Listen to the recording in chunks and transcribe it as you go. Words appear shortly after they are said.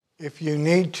If you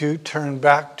need to turn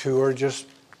back to or just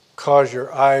cause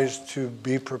your eyes to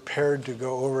be prepared to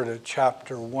go over to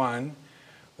chapter 1,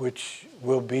 which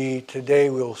will be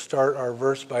today, we'll start our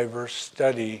verse-by-verse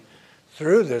study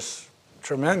through this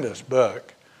tremendous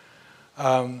book.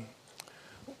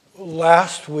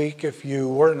 Last week, if you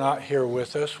were not here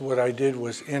with us, what I did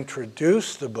was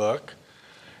introduce the book,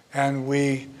 and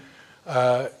we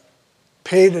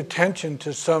paid attention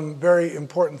to some very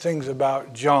important things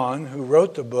about John, who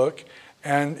wrote the book,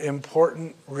 and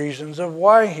important reasons of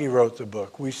why he wrote the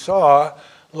book. We saw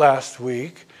last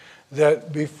week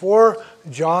that before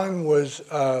John was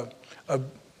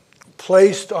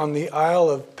placed on the Isle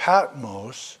of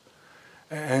Patmos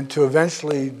and to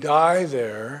eventually die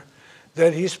there,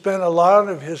 that he spent a lot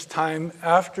of his time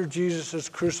after Jesus'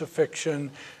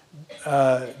 crucifixion,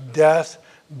 death,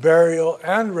 burial,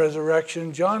 and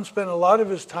resurrection. John spent a lot of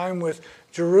his time with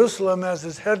Jerusalem as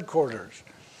his headquarters.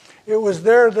 It was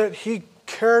there that he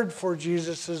cared for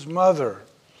Jesus' mother.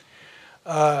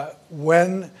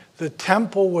 When the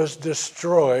temple was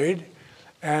destroyed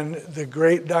and the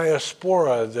great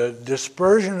diaspora, the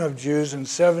dispersion of Jews in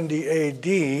 70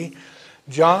 A.D.,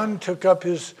 John took up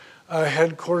his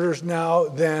headquarters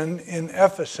then in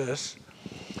Ephesus.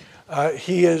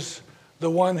 He is the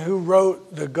one who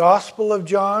wrote the Gospel of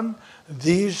John,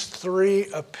 these 3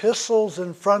 epistles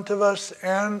in front of us,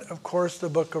 and of course the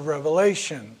book of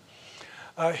Revelation.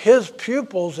 His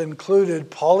pupils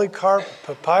included Polycarp,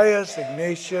 Papias,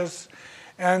 Ignatius,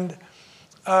 and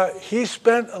he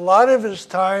spent a lot of his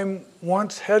time,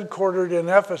 once headquartered in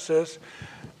Ephesus,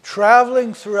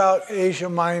 traveling throughout Asia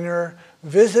Minor,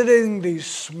 visiting these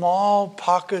small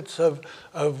pockets of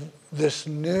this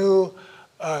new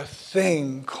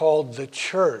thing called the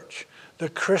church, the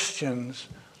Christians,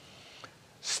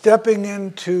 stepping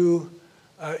into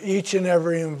each and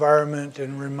every environment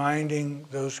and reminding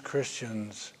those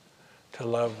Christians to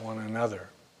love one another.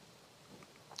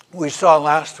 We saw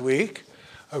last week,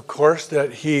 of course,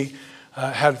 that he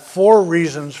had 4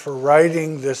 reasons for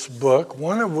writing this book,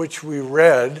 one of which we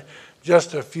read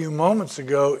just a few moments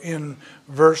ago in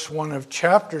verse 1 of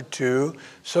chapter 2,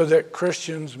 so that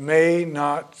Christians may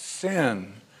not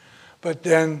sin. But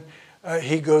then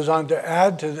he goes on to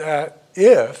add to that,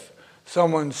 if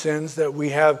someone sins, that we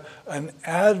have an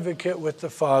advocate with the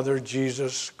Father,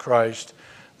 Jesus Christ,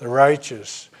 the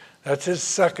righteous. That's his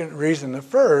second reason. The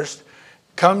first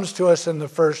comes to us in the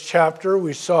first chapter.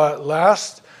 We saw it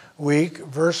last week,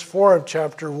 verse 4 of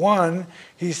chapter 1.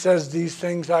 He says, "These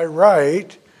things I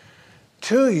write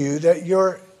to you, that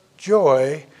your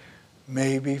joy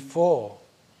may be full."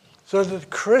 So that the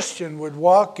Christian would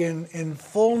walk in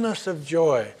fullness of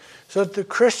joy. So that the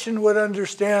Christian would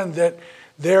understand that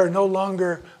they are no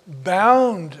longer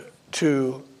bound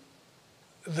to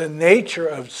the nature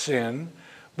of sin,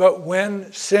 but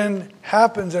when sin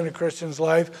happens in a Christian's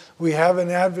life, we have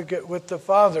an advocate with the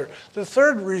Father. The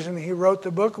third reason he wrote the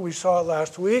book, we saw it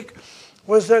last week,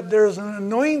 was that there's an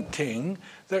anointing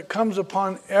that comes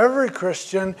upon every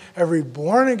Christian, every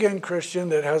born-again Christian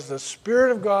that has the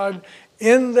Spirit of God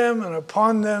in them and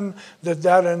upon them,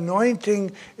 that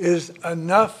anointing is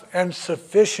enough and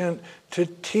sufficient to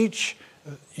teach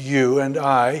you and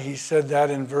I. He said that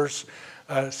in verse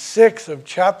 6 of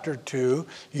chapter 2.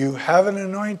 You have an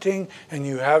anointing and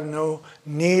you have no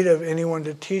need of anyone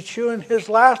to teach you. And his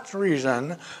last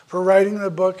reason for writing the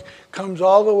book comes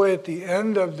all the way at the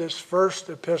end of this first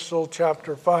epistle,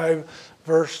 chapter 5,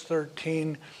 verse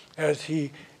 13, as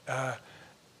he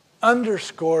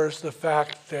underscores the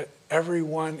fact that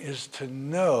everyone is to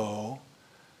know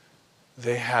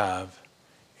they have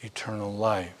eternal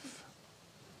life.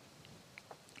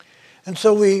 And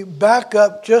so we back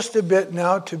up just a bit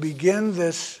now to begin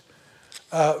this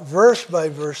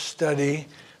verse-by-verse study.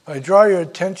 If I draw your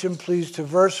attention, please, to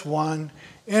verse 1,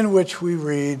 in which we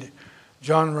read,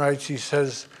 John writes, he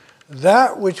says,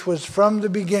 "That which was from the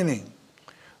beginning,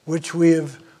 which we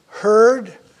have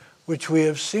heard, which we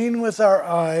have seen with our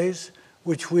eyes,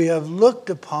 which we have looked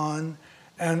upon,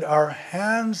 and our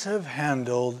hands have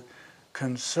handled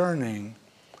concerning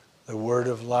the word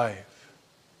of life."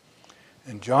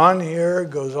 And John here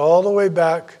goes all the way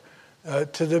back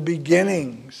to the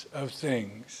beginnings of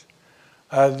things.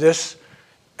 This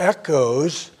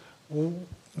echoes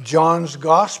John's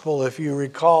gospel. If you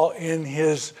recall, in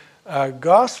his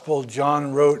gospel,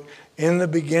 John wrote, "In the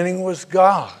beginning was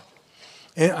God."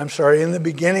 In the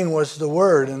beginning was the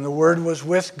Word, and the Word was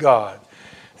with God.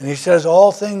 And he says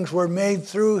all things were made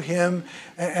through him,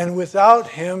 and without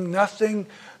him nothing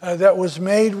that was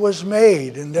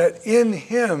made, and that in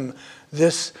him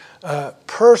this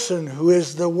person who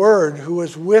is the Word, who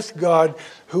was with God,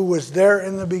 who was there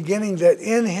in the beginning, that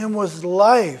in him was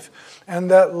life,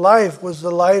 and that life was the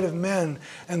light of men,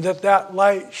 and that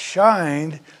light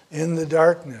shined in the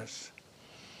darkness.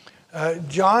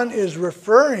 John is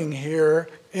referring here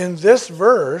in this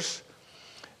verse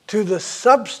to the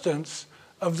substance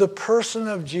of the person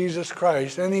of Jesus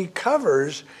Christ. And he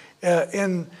covers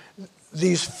in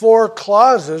these 4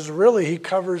 clauses, really he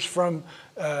covers from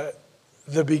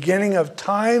the beginning of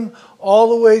time all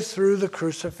the way through the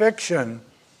crucifixion.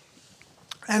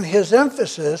 And his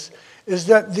emphasis is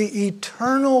that the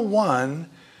eternal one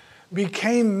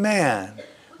became man.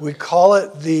 We call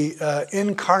it the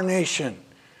incarnation.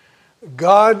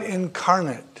 God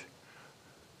incarnate.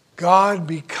 God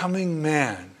becoming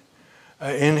man.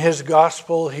 In his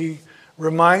gospel, he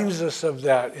reminds us of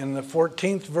that. In the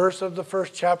 14th verse of the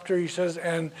first chapter, he says,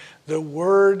 "And the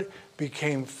Word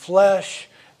became flesh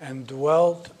and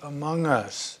dwelt among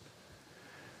us."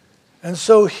 And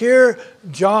so here,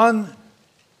 John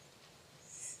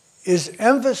is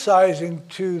emphasizing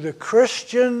to the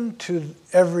Christian, to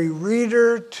every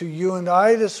reader, to you and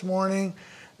I this morning,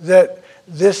 that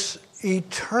this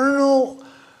eternal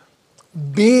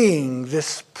being,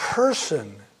 this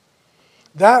person,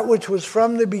 that which was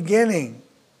from the beginning,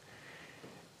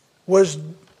 was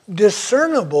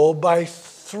discernible by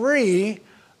 3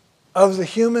 of the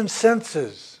human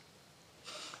senses: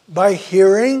 by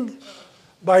hearing,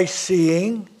 by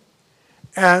seeing,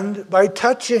 and by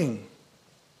touching.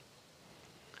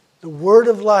 The Word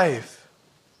of life.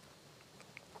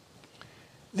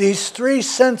 These 3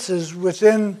 senses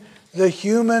within the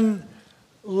human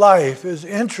life is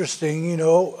interesting.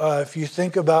 If you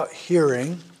think about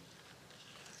hearing,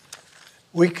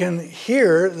 we can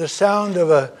hear the sound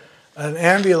of an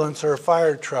ambulance or a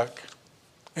fire truck,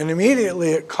 and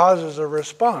immediately it causes a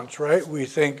response, right? We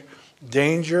think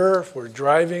danger. If we're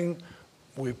driving,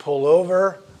 we pull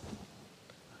over.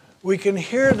 We can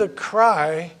hear the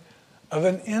cry of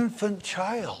an infant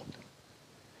child,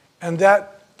 and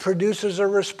that produces a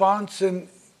response in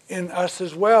us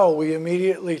as well. We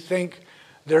immediately think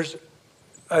there's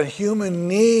a human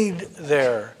need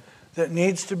there that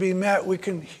needs to be met. We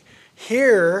can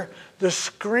hear the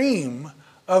scream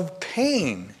of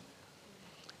pain.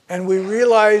 And we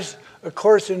realize, of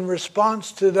course, in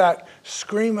response to that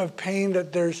scream of pain,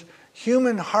 that there's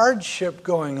human hardship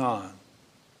going on.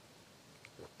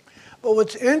 But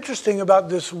what's interesting about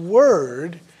this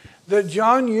word that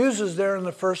John uses there in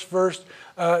the first verse,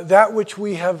 that which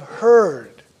we have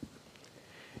heard,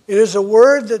 it is a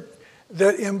word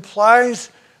that implies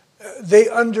they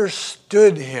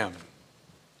understood him.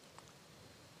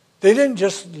 They didn't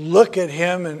just look at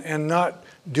him and not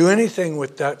do anything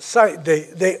with that sight.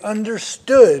 They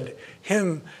understood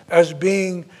him as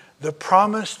being the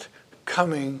promised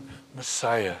coming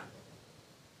Messiah.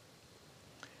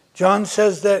 John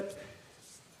says that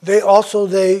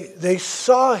they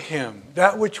saw him,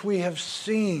 that which we have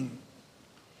seen.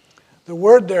 The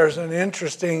word there is an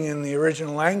interesting, in the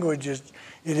original language, it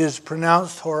is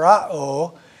pronounced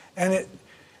horao, and it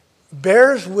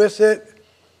bears with it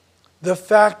the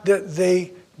fact that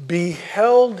they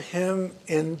beheld him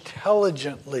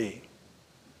intelligently.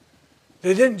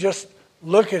 They didn't just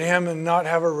look at him and not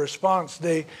have a response.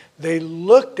 They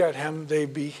looked at him, they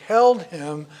beheld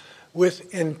him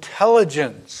with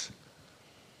intelligence.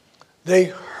 They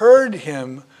heard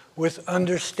him with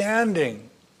understanding.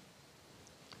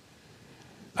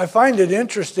 I find it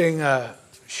interesting,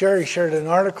 Sherry shared an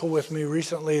article with me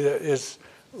recently that is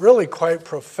really quite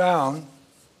profound.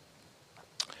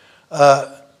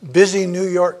 Busy New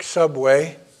York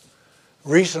subway.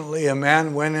 Recently, a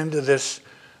man went into this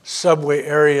subway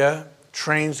area,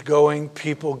 trains going,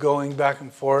 people going back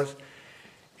and forth.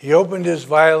 He opened his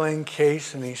violin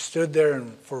case and he stood there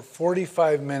and for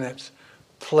 45 minutes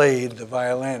played the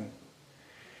violin.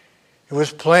 He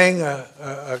was playing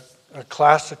a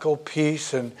classical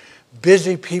piece, and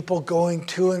busy people going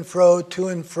to and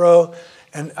fro,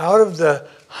 and out of the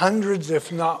hundreds,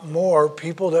 if not more,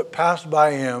 people that passed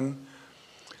by him,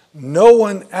 no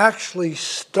one actually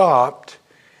stopped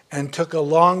and took a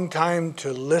long time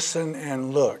to listen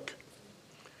and look.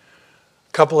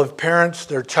 A couple of parents,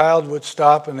 their child would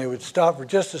stop, and they would stop for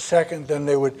just a second, then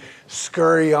they would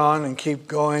scurry on and keep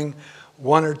going.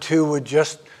 One or two would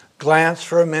just glance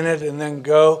for a minute and then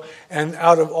go. And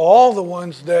out of all the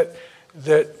ones that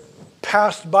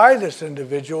passed by this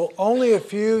individual, only a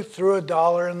few threw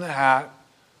 $1 in the hat.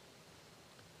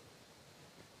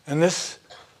 And this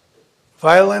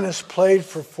Violinist played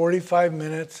for 45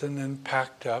 minutes and then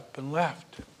packed up and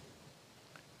left.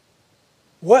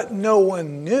 What no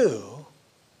one knew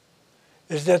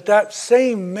is that that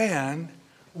same man,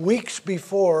 weeks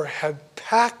before, had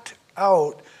packed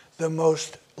out the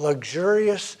most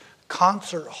luxurious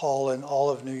concert hall in all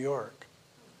of New York.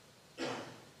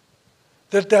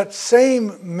 That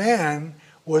same man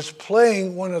was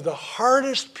playing one of the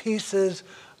hardest pieces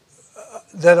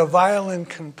that a violin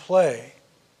can play.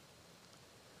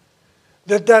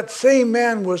 That same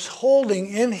man was holding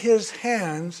in his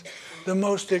hands the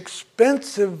most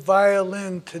expensive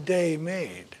violin today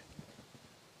made.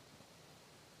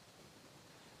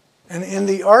 And in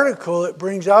the article, it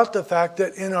brings out the fact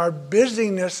that in our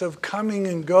busyness of coming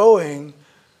and going,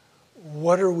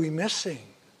 what are we missing?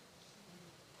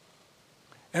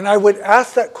 And I would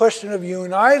ask that question of you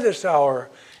and I this hour,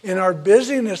 in our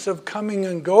busyness of coming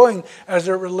and going as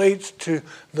it relates to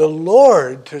the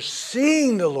Lord, to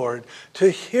seeing the Lord,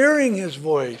 to hearing His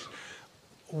voice,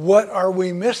 what are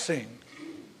we missing?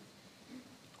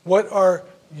 What are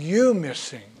you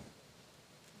missing?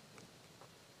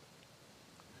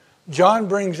 John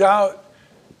brings out,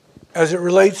 as it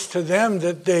relates to them,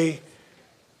 that they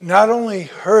not only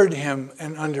heard Him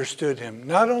and understood Him,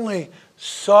 not only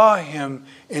saw Him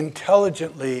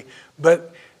intelligently,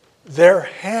 but their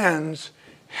hands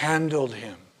handled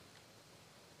Him.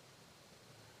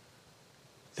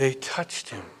 They touched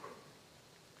Him.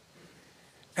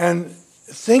 And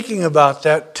thinking about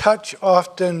that, touch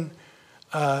often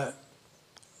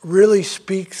really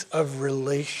speaks of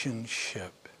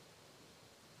relationship.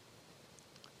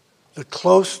 The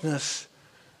closeness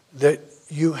that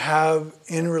you have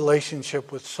in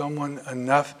relationship with someone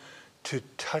enough to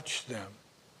touch them.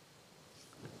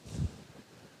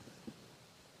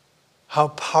 How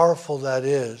powerful that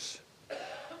is.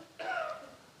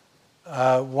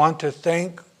 I want to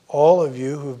thank all of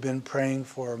you who've been praying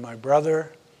for my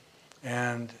brother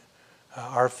and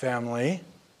our family.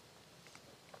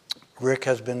 Rick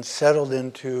has been settled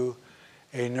into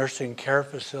a nursing care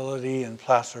facility in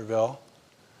Placerville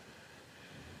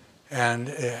and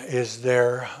is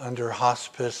there under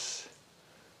hospice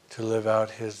to live out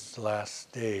his last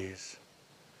days.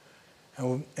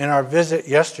 And in our visit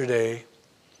yesterday,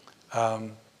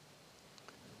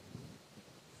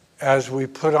 as we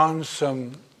put on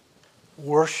some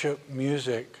worship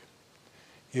music,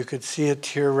 you could see a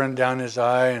tear run down his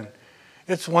eye. And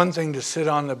it's one thing to sit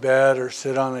on the bed or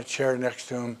sit on a chair next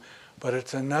to him, but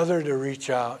it's another to reach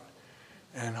out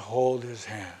and hold his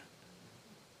hand.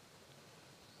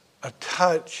 A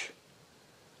touch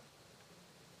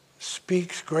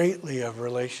speaks greatly of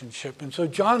relationship. And so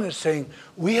John is saying,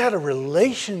 we had a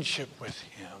relationship with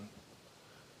Him.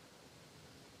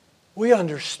 We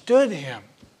understood Him.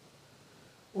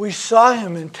 We saw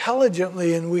Him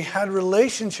intelligently and we had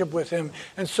relationship with Him.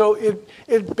 And so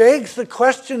it begs the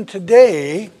question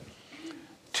today,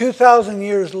 2,000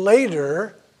 years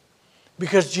later,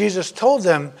 because Jesus told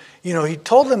them, He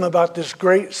told them about this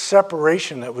great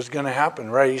separation that was going to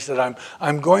happen, right? He said,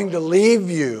 I'm going to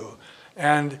leave you.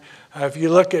 And if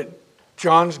you look at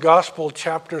John's Gospel,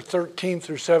 chapter 13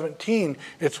 through 17,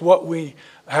 it's what we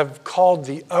have called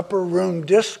the upper room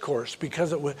discourse,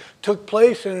 because it took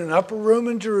place in an upper room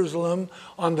in Jerusalem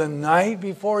on the night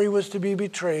before He was to be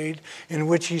betrayed, in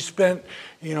which He spent,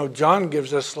 John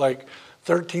gives us like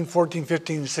 13, 14,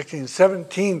 15, 16,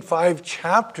 17, 5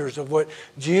 chapters of what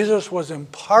Jesus was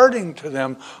imparting to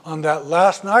them on that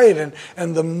last night.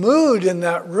 And the mood in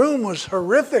that room was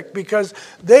horrific because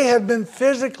they had been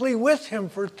physically with Him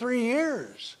for 3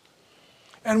 years.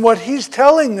 And what He's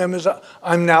telling them is,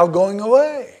 I'm now going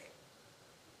away.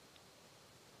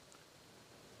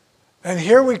 And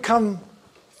here we come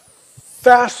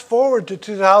fast forward to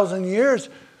 2,000 years.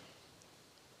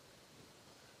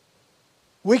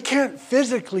 We can't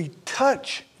physically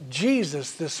touch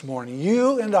Jesus this morning.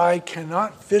 You and I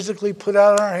cannot physically put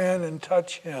out our hand and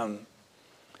touch Him.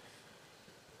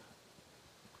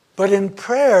 But in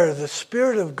prayer, the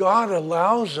Spirit of God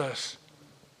allows us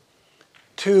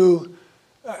to,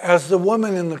 as the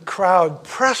woman in the crowd,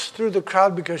 press through the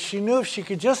crowd because she knew if she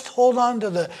could just hold on to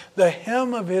the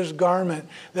hem of His garment,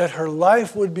 that her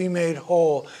life would be made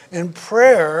whole. In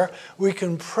prayer, we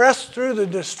can press through the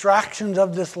distractions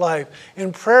of this life.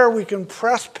 In prayer, we can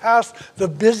press past the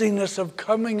busyness of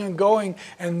coming and going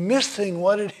and missing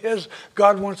what it is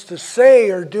God wants to say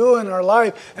or do in our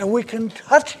life. And we can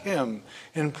touch Him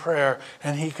in prayer,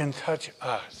 and He can touch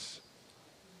us.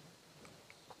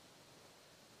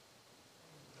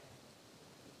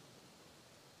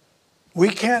 We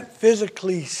can't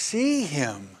physically see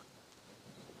Him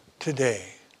today,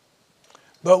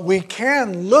 But we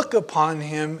can look upon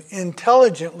him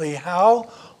intelligently.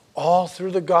 How? All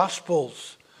through the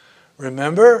Gospels.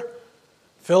 Remember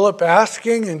Philip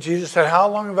asking, and Jesus said, how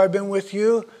long have I been with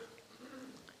you?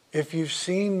 If you've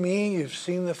seen me, you've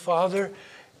seen the Father.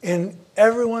 In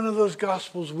every one of those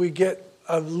Gospels, we get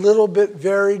a little bit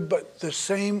varied, but the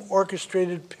same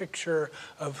orchestrated picture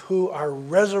of who our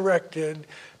resurrected,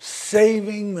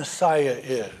 saving Messiah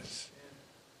is.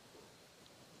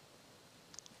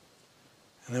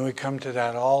 And then we come to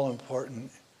that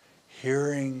all-important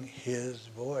hearing his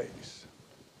voice.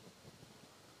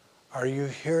 Are you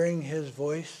hearing his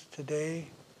voice today?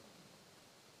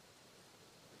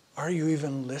 Are you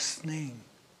even listening?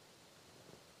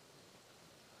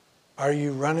 Are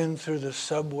you running through the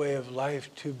subway of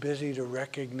life too busy to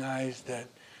recognize that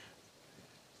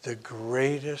the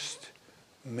greatest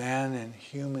man in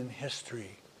human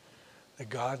history, the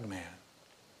God-man,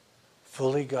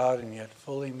 fully God and yet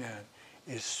fully man,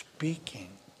 is speaking?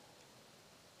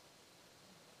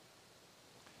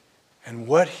 And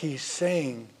what he's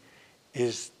saying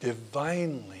is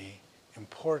divinely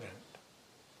important.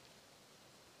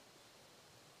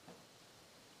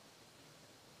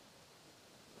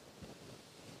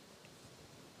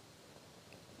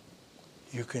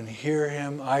 You can hear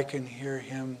him, I can hear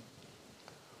him,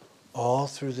 all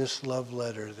through this love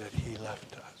letter that he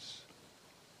left us.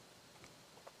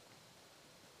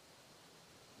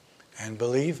 And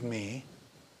believe me,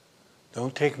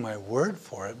 don't take my word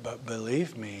for it, but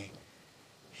believe me,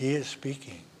 he is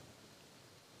speaking.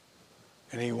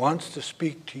 And he wants to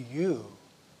speak to you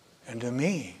and to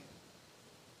me.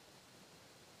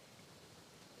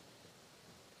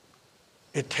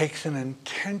 It takes an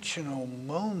intentional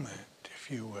moment, if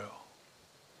you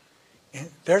will.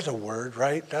 There's a word,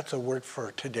 right? That's a word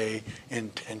for today,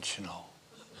 intentional.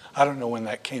 I don't know when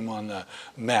that came on the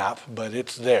map, but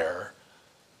it's there.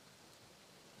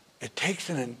 It takes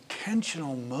an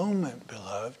intentional moment,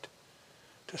 beloved,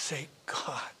 to say,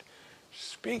 God,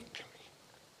 speak to me.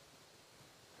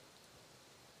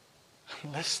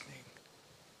 I'm listening.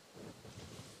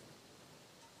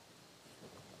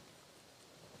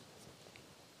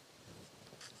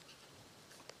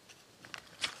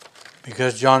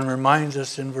 Because John reminds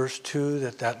us in verse 2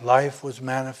 that life was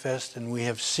manifest, and we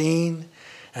have seen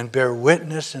and bear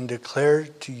witness and declare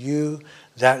to you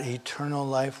that eternal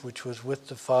life which was with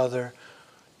the Father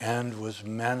and was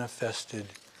manifested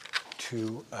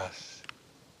to us.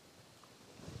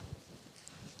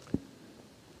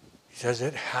 He says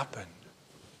it happened.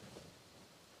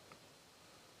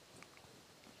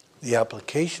 The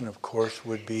application, of course,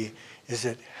 would be, is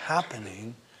it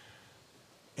happening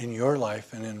in your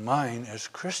life and in mine as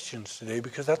Christians today?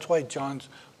 Because that's why John's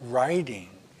writing.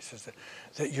 He says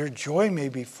that your joy may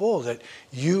be full, that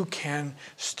you can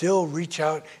still reach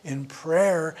out in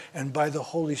prayer and by the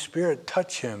Holy Spirit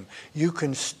touch him. You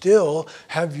can still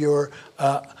have your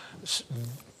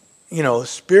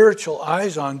spiritual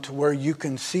eyes on to where you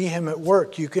can see him at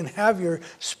work. You can have your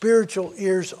spiritual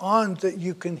ears on that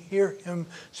you can hear him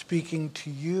speaking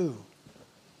to you.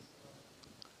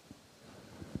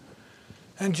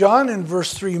 And John in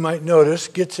verse 3, you might notice,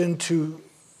 gets into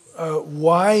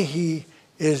why he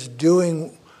is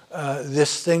doing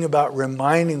this thing about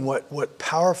reminding what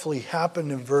powerfully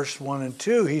happened in verse 1 and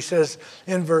 2. He says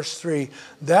in verse 3,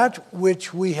 that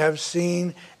which we have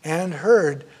seen and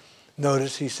heard,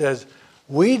 notice he says,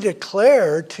 we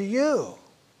declare to you,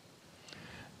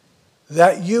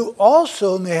 that you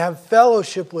also may have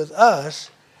fellowship with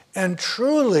us, and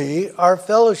truly our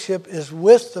fellowship is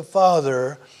with the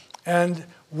Father and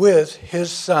with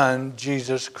his Son,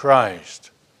 Jesus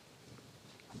Christ.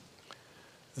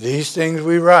 These things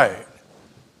we write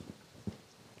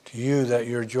to you that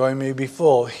your joy may be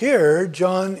full. Here,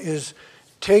 John is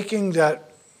taking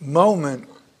that moment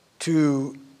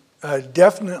to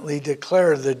definitely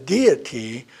declare the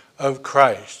deity of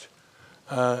Christ.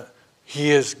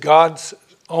 He is God's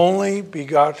only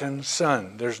begotten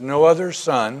Son. There's no other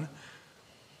Son.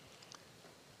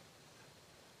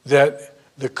 That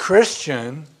the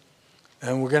Christian,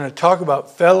 and we're going to talk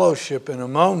about fellowship in a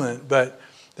moment, but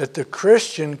that the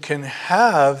Christian can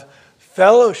have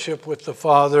fellowship with the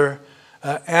Father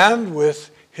and with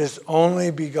his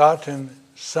only begotten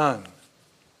Son.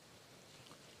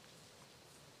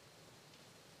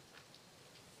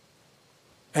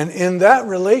 And in that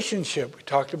relationship, we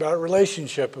talked about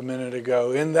relationship a minute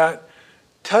ago, in that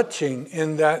touching,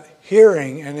 in that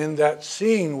hearing, and in that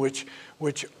seeing, which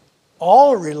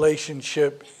all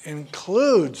relationship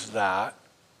includes that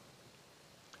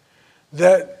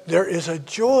there is a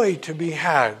joy to be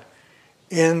had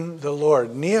in the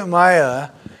Lord. Nehemiah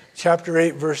chapter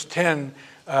 8 verse 10,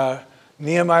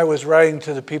 Nehemiah was writing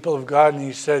to the people of God, and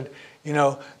he said,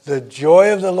 the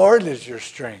joy of the Lord is your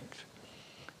strength.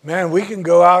 Man, we can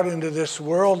go out into this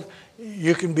world.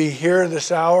 You can be here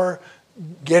this hour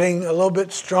getting a little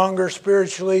bit stronger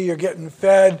spiritually. You're getting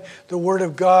fed the Word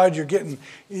of God. You're getting,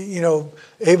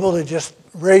 able to just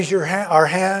raise our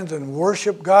hands and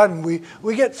worship God. And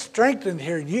we get strengthened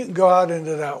here. You can go out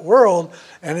into that world,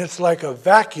 and it's like a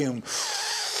vacuum.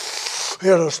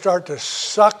 It'll start to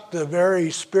suck the very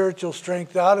spiritual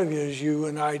strength out of you as you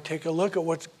and I take a look at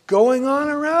what's going on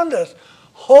around us.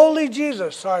 Holy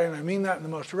Jesus. Sorry, and I mean that in the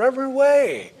most reverent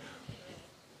way.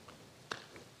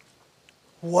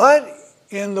 What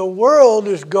in the world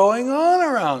is going on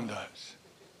around us?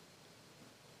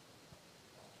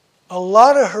 A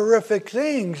lot of horrific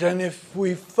things, and if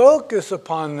we focus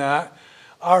upon that,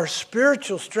 our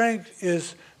spiritual strength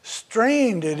is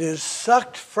strained. It is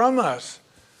sucked from us.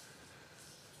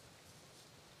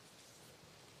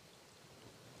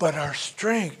 But our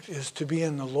strength is to be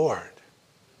in the Lord.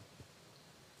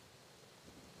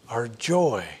 Our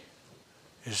joy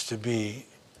is to be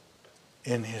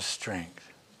in His strength.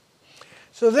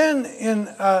 So then in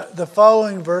the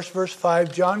following verse, verse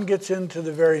 5, John gets into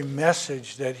the very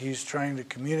message that he's trying to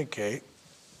communicate.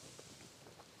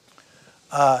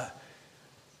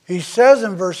 He says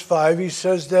in verse 5, he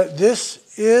says that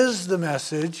this is the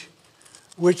message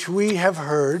which we have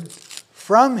heard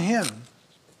from Him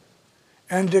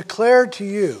and declare to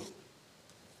you,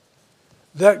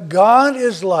 that God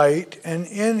is light, and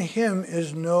in Him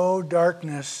is no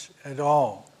darkness at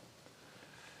all.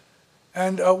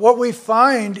 And what we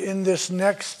find in this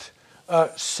next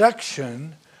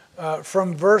section,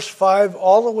 from verse 5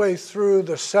 all the way through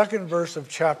the second verse of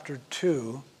chapter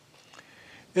 2,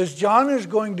 is John is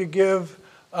going to give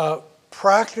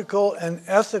practical and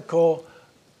ethical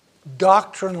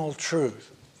doctrinal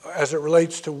truth as it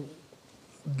relates to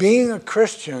being a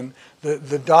Christian,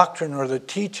 the doctrine or the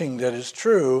teaching that is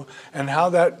true, and how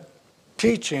that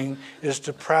teaching is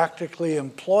to practically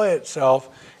employ itself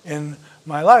in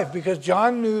my life. Because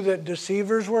John knew that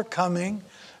deceivers were coming.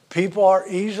 People are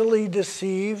easily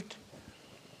deceived.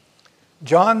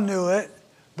 John knew it,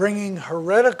 bringing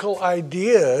heretical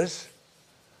ideas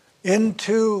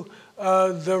into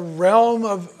the realm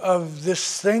of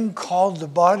this thing called the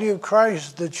body of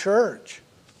Christ, the church.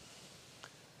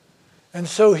 And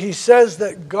so he says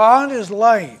that God is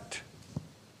light.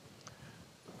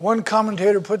 One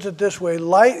commentator puts it this way: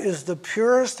 light is the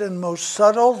purest and most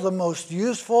subtle, the most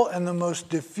useful, and the most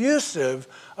diffusive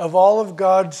of all of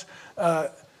God's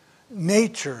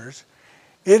natures.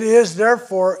 It is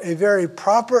therefore a very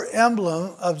proper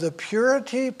emblem of the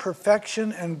purity,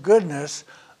 perfection, and goodness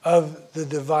of the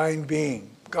divine being.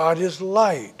 God is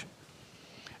light.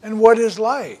 And what is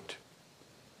light?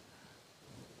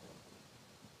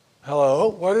 Hello,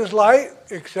 what is light?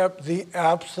 Except the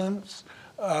absence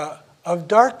of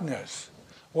darkness.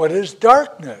 What is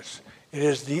darkness? It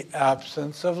is the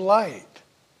absence of light.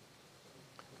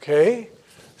 Okay?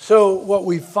 So what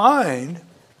we find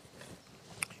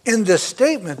in this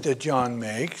statement that John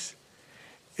makes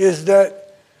is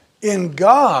that in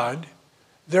God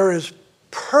there is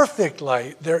perfect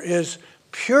light, there is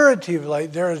purity of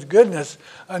light, there is goodness.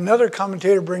 Another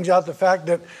commentator brings out the fact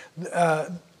that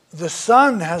the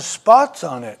sun has spots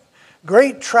on it,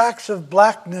 great tracts of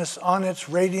blackness on its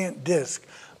radiant disk,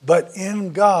 but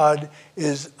in God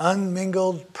is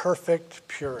unmingled perfect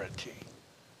purity.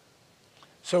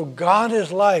 So God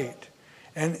is light,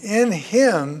 and in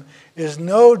Him is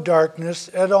no darkness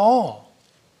at all.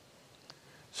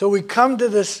 So we come to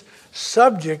this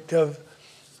subject of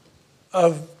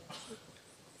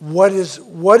what is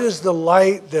the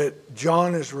light that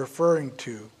John is referring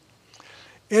to.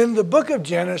 In the book of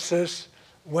Genesis,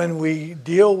 when we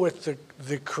deal with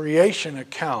the creation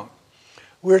account,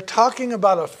 we're talking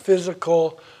about a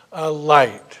physical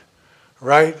light,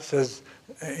 right? It says,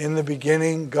 in the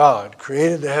beginning, God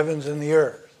created the heavens and the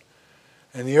earth.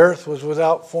 And the earth was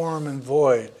without form and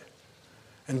void.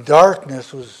 And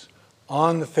darkness was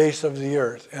on the face of the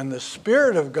earth. And the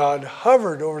Spirit of God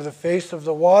hovered over the face of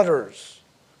the waters.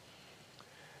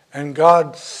 And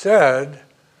God said,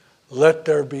 "Let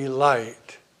there be light."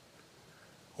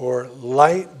 Or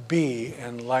light be,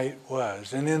 and light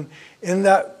was. And in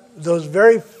those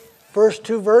very first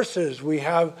two verses, we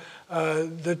have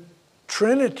the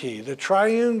Trinity, the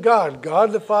triune God,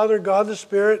 God the Father, God the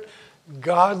Spirit,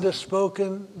 God the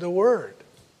spoken, the Word.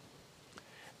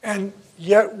 And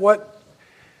yet what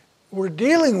we're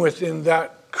dealing with in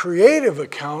that creative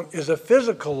account is a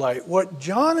physical light. What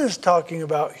John is talking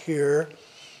about here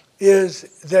is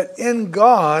that in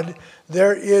God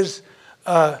there is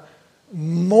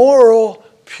moral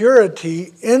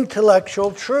purity, intellectual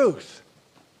truth.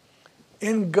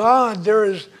 In God there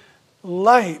is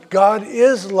light. God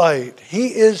is light. He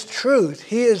is truth.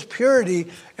 He is purity.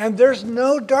 And there's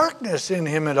no darkness in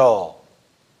him at all.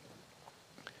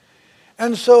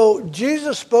 And so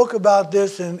Jesus spoke about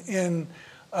this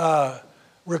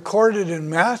recorded in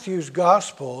Matthew's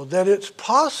gospel, that it's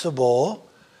possible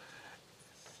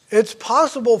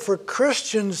for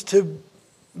Christians to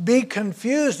be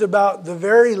confused about the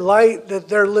very light that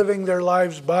they're living their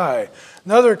lives by.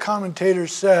 Another commentator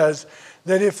says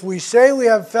that if we say we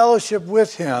have fellowship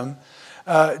with him,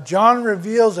 John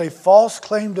reveals a false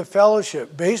claim to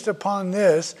fellowship. Based upon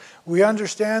this, we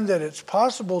understand that it's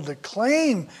possible to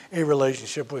claim a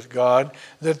relationship with God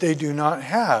that they do not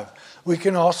have. We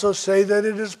can also say that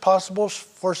it is possible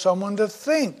for someone to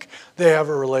think they have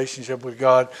a relationship with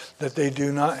God that they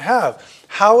do not have.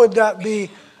 How would that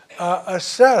be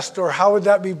assessed, or how would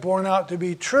that be borne out to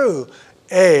be true?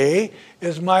 A,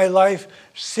 is my life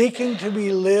seeking to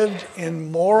be lived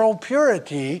in moral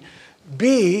purity?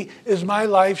 B, is my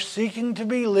life seeking to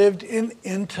be lived in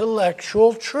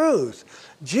intellectual truth?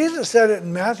 Jesus said it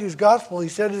in Matthew's gospel. He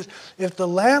said, if the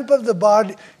lamp of the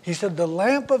body, he said, the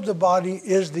lamp of the body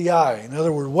is the eye. In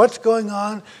other words, what's going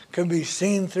on can be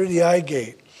seen through the eye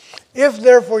gate. If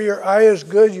therefore your eye is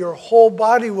good, your whole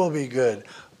body will be good.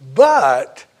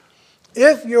 But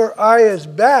if your eye is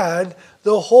bad,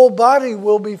 the whole body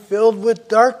will be filled with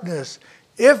darkness.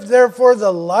 If therefore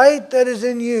the light that is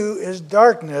in you is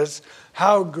darkness,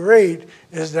 how great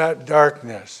is that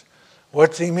darkness?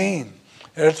 What's he mean?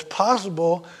 It's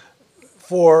possible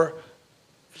for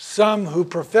some who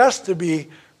profess to be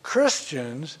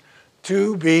Christians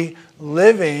to be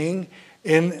living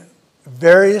in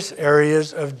various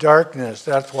areas of darkness.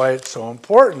 That's why it's so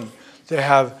important to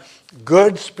have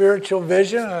good spiritual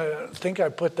vision. I think I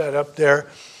put that up there.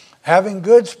 Having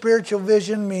good spiritual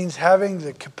vision means having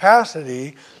the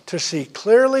capacity to see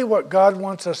clearly what God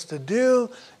wants us to do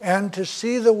and to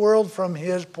see the world from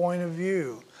his point of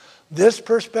view. This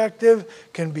perspective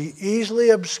can be easily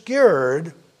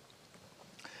obscured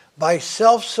by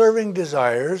self-serving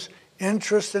desires,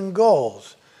 interests, and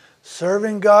goals.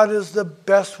 Serving God is the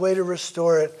best way to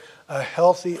restore it. A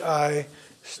healthy eye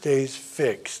stays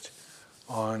fixed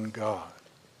on God.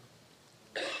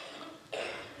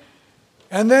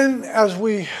 And then as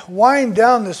we wind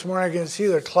down this morning, I can see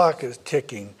the clock is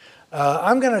ticking.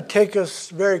 I'm going to take us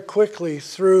very quickly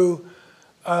through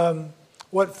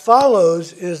what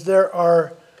follows. Is there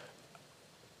are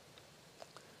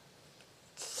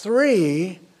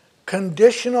 3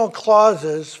 conditional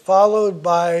clauses followed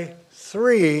by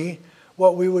 3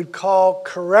 what we would call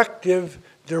corrective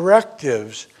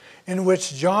directives, in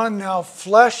which John now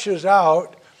fleshes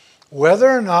out whether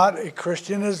or not a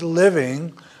Christian is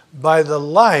living by the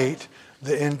light,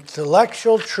 the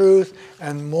intellectual truth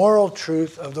and moral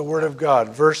truth of the Word of God.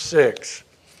 Verse 6.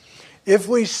 If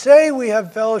we say we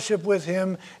have fellowship with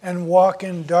him and walk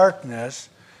in darkness,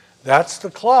 that's the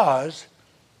clause.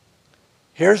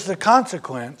 Here's the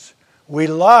consequence. We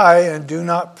lie and do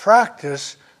not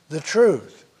practice the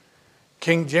truth.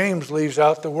 King James leaves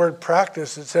out the word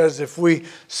practice. It says, if we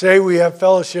say we have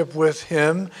fellowship with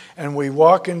him and we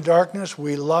walk in darkness,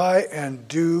 we lie and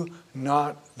do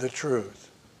not the truth.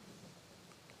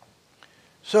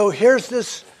 So here's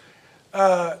this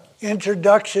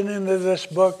introduction into this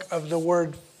book of the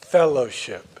word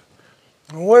fellowship.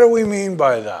 And what do we mean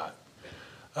by that?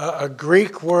 A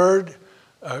Greek word,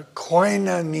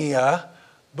 koinonia,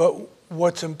 but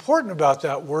what's important about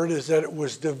that word is that it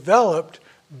was developed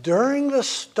during the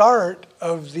start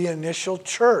of the initial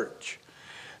church.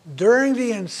 During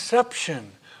the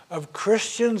inception of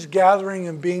Christians gathering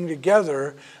and being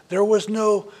together, there was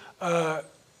no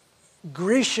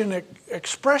Grecian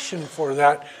expression for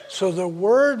that. So the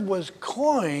word was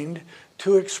coined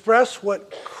to express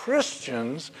what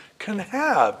Christians can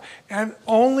have. And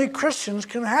only Christians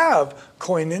can have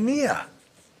koinonia.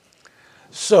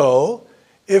 So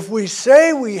if we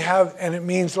say we have, and it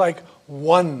means like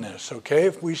oneness, okay?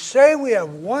 If we say we have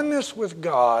oneness with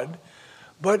God,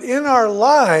 but in our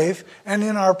life and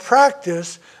in our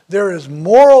practice, there is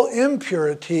moral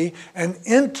impurity and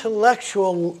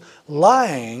intellectual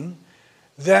lying,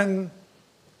 then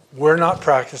we're not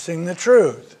practicing the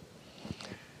truth.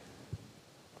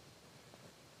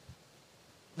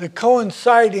 The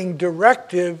coinciding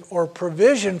directive or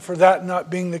provision for that not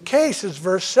being the case is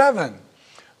verse 7.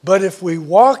 But if we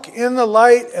walk in the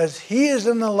light as he is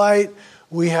in the light,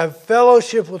 we have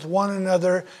fellowship with one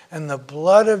another, and the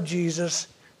blood of Jesus,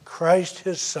 Christ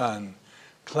his Son,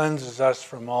 cleanses us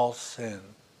from all sin.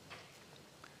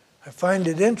 I find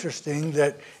it interesting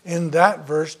that in that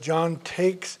verse, John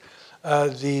takes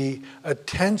the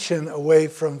attention away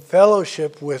from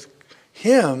fellowship with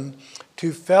Him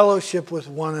to fellowship with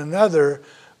one another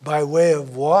by way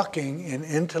of walking in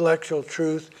intellectual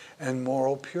truth and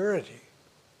moral purity.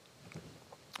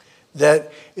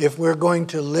 That if we're going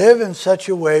to live in such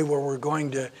a way where we're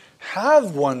going to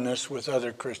have oneness with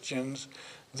other Christians,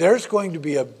 there's going to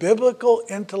be a biblical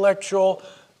intellectual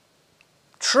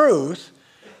truth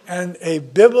and a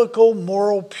biblical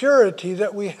moral purity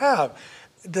that we have.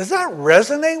 Does that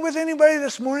resonate with anybody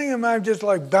this morning? Am I just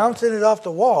like bouncing it off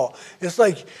the wall? It's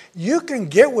like you can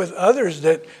get with others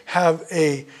that have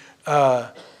a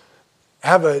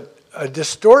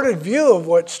distorted view of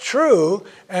what's true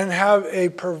and have a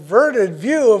perverted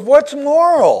view of what's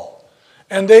moral.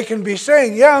 And they can be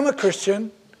saying, yeah, I'm a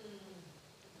Christian.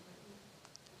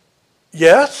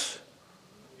 Yes,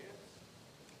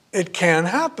 it can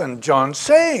happen, John's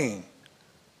saying.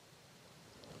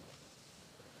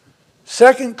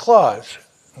 Second clause,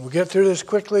 we'll get through this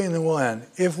quickly and then we'll end.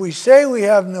 If we say we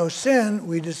have no sin,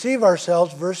 we deceive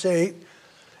ourselves, verse 8,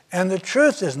 and the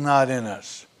truth is not in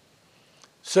us.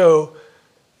 So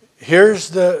here's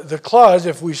the clause.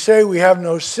 If we say we have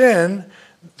no sin,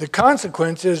 the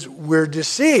consequence is we're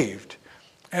deceived.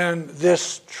 And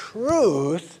this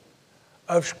truth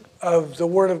of the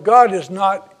Word of God is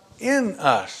not in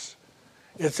us.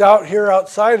 It's out here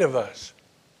outside of us.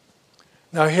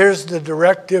 Now here's the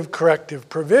directive, corrective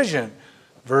provision.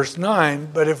 Verse 9,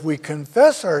 but if we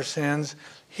confess our sins,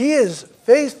 He is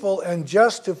faithful and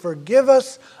just to forgive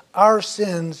us our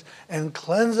sins and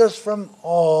cleanse us from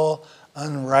all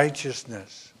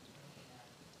unrighteousness.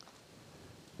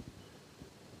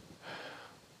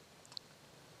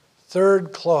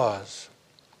 Third clause,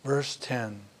 verse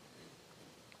 10.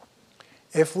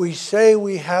 If we say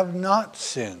we have not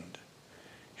sinned,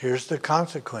 here's the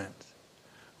consequence.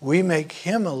 We make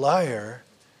Him a liar,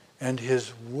 and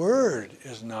His word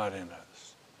is not in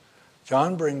us.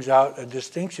 John brings out a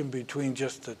distinction between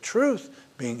just the truth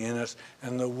being in us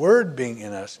and the word being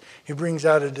in us. He brings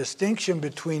out a distinction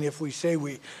between if we say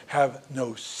we have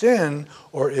no sin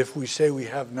or if we say we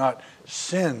have not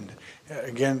sinned.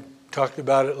 Again, talked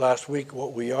about it last week.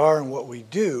 What we are and what we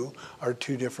do are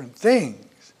two different things.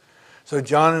 So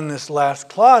John in this last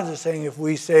clause is saying if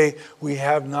we say we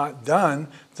have not done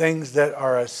things that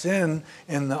are a sin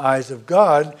in the eyes of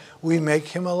God, we make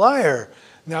Him a liar.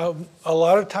 Now, a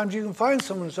lot of times you can find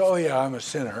someone who says, oh yeah, I'm a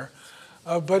sinner.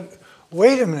 But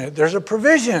wait a minute, there's a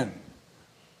provision.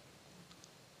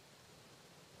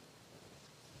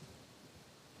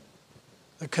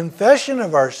 The confession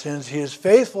of our sins, He is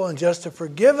faithful and just to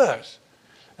forgive us.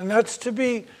 And that's to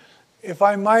be, if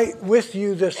I might, with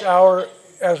you this hour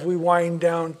as we wind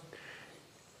down,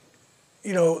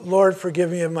 Lord,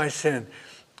 forgive me of my sin.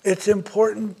 It's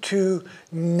important to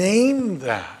name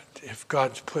that if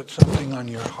God's put something on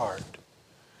your heart.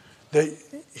 That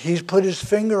He's put His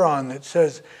finger on that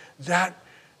says, that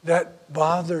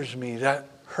bothers me, that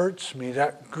hurts me,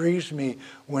 that grieves me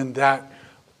when that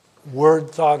word,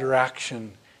 thought, or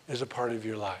action is a part of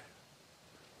your life.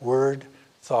 Word,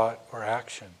 thought, or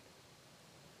action.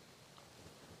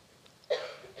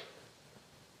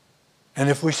 And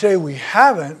if we say we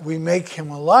haven't, we make Him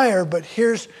a liar. But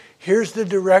here's the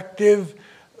directive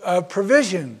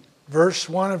provision. Verse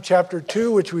 1 of chapter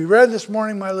 2, which we read this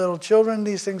morning, my little children,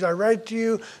 these things I write to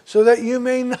you so that you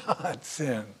may not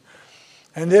sin.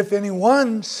 And if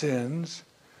anyone sins,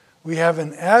 we have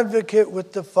an advocate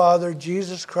with the Father,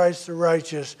 Jesus Christ the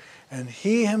righteous, and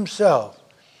He Himself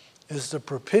is the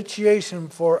propitiation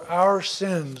for our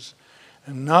sins,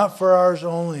 and not for ours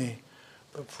only,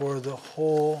 but for the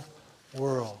whole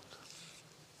world.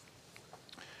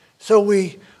 So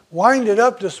we wind it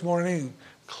up this morning,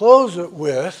 close it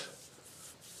with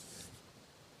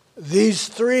these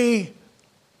three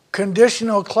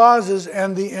conditional clauses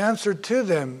and the answer to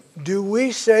them. Do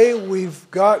we say we've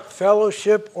got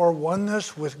fellowship or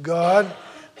oneness with God,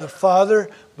 the Father,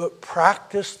 but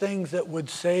practice things that would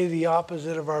say the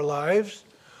opposite of our lives?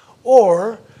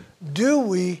 Or do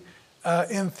we,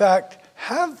 in fact,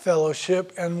 have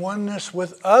fellowship and oneness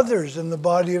with others in the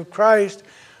body of Christ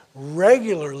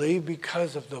regularly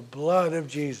because of the blood of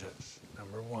Jesus?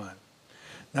 Number one.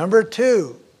 Number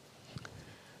two,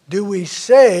 do we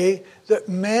say that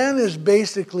man is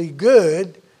basically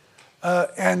good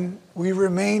and we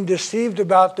remain deceived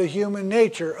about the human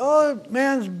nature? Oh,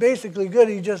 man's basically good,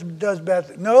 he just does bad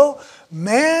things. No,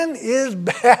 man is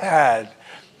bad.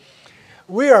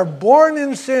 We are born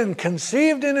in sin,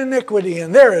 conceived in iniquity,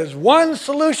 and there is one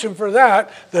solution for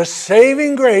that, the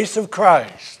saving grace of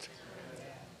Christ.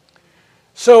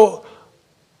 So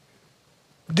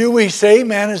Do we say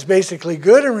man is basically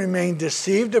good and remain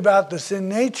deceived about the sin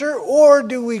nature, or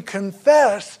do we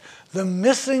confess the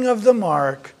missing of the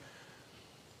mark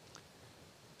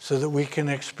so that we can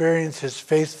experience his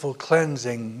faithful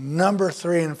cleansing? Number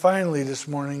 3, and finally this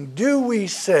morning, do we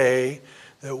say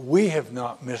that we have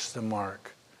not missed the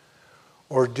mark,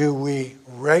 or do we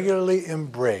regularly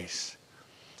embrace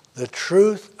the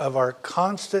truth of our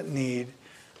constant need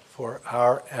for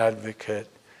our advocate,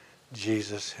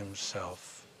 Jesus himself?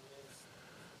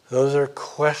 Those are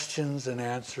questions and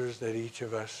answers that each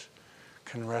of us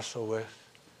can wrestle with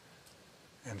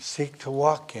and seek to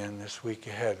walk in this week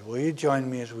ahead. Will you join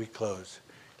me as we close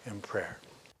in prayer?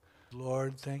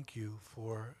 Lord, thank you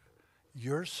for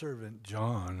your servant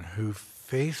John, who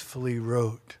faithfully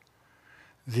wrote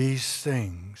these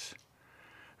things,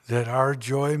 that our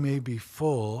joy may be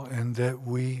full and that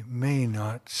we may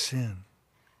not sin.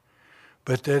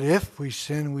 But that if we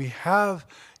sin, we have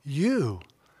you.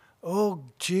 Oh,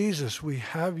 Jesus, we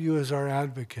have you as our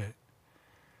advocate.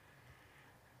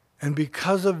 And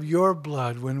because of your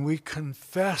blood, when we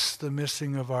confess the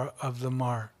missing of the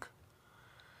mark,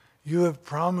 you have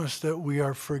promised that we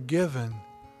are forgiven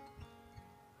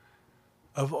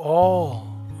of all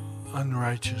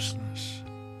unrighteousness.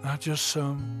 Not just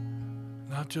some,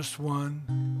 not just one.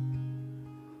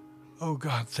 Oh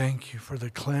God, thank you for the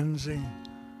cleansing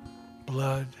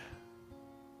blood.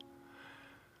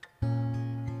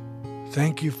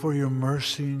 Thank you for your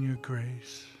mercy and your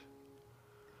grace.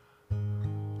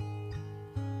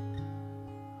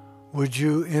 Would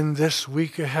you, in this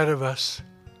week ahead of us,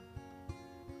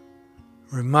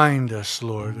 remind us,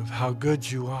 Lord, of how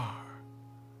good you are,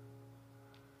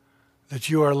 that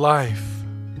you are life,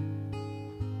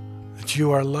 that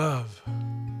you are love,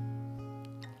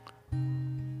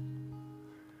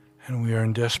 and we are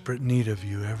in desperate need of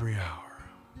you every hour.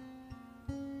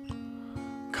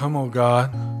 Come, O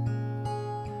God,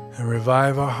 and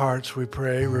revive our hearts, we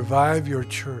pray. Revive your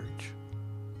church.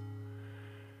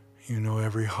 You know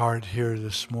every heart here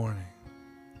this morning.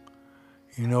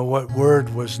 You know what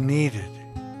word was needed.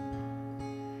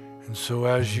 And so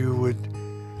as you would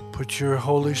put your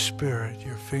Holy Spirit,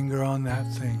 your finger on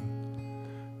that thing,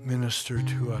 minister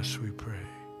to us, we pray.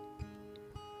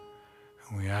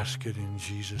 And we ask it in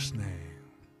Jesus' name.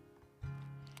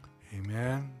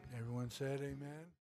 Amen. Everyone said amen.